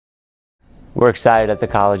We're excited at the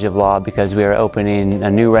College of Law because we are opening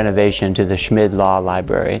a new renovation to the Schmid Law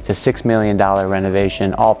Library. It's a $6 million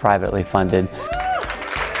renovation, all privately funded,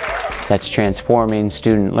 that's transforming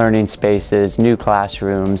student learning spaces, new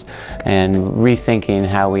classrooms, and rethinking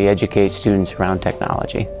how we educate students around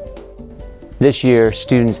technology. This year,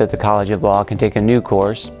 students at the College of Law can take a new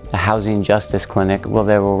course, a Housing Justice Clinic, where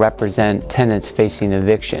they will represent tenants facing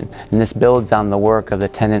eviction. And this builds on the work of the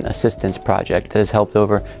Tenant Assistance Project that has helped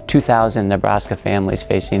over 2,000 Nebraska families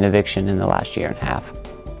facing eviction in the last year and a half.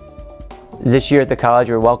 This year at the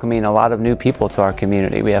college, we're welcoming a lot of new people to our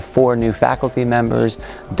community. We have 4 new faculty members,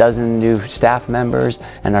 a dozen new staff members,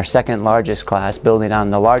 and our second largest class, building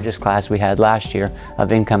on the largest class we had last year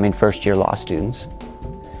of incoming first-year law students.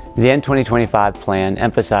 The End 2025 plan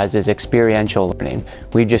emphasizes experiential learning.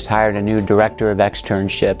 We just hired a new director of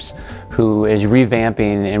externships who is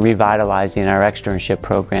revamping and revitalizing our externship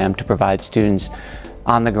program to provide students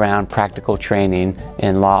on-the-ground practical training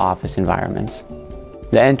in law office environments.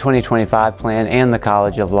 The End 2025 plan and the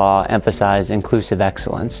College of Law emphasize inclusive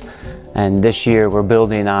excellence. And this year we're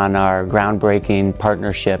building on our groundbreaking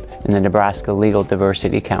partnership in the Nebraska Legal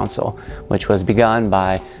Diversity Council, which was begun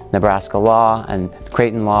by Nebraska Law and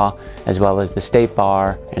Creighton Law, as well as the State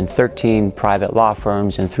Bar and 13 private law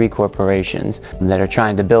firms and 3 corporations that are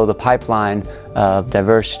trying to build a pipeline of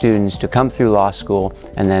diverse students to come through law school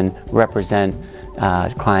and then represent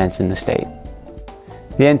clients in the state.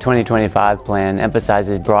 The End 2025 plan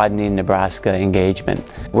emphasizes broadening Nebraska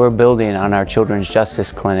engagement. We're building on our Children's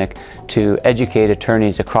Justice Clinic to educate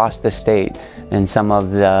attorneys across the state in some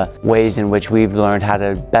of the ways in which we've learned how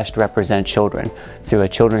to best represent children through a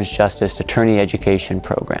Children's Justice Attorney Education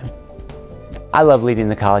program. I love leading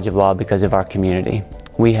the College of Law because of our community.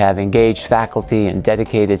 We have engaged faculty and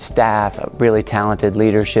dedicated staff, a really talented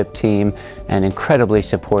leadership team, and incredibly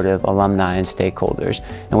supportive alumni and stakeholders.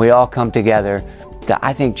 And we all come together that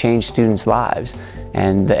I think change students' lives.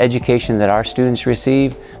 And the education that our students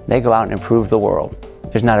receive, they go out and improve the world.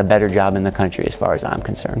 There's not a better job in the country as far as I'm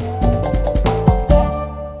concerned.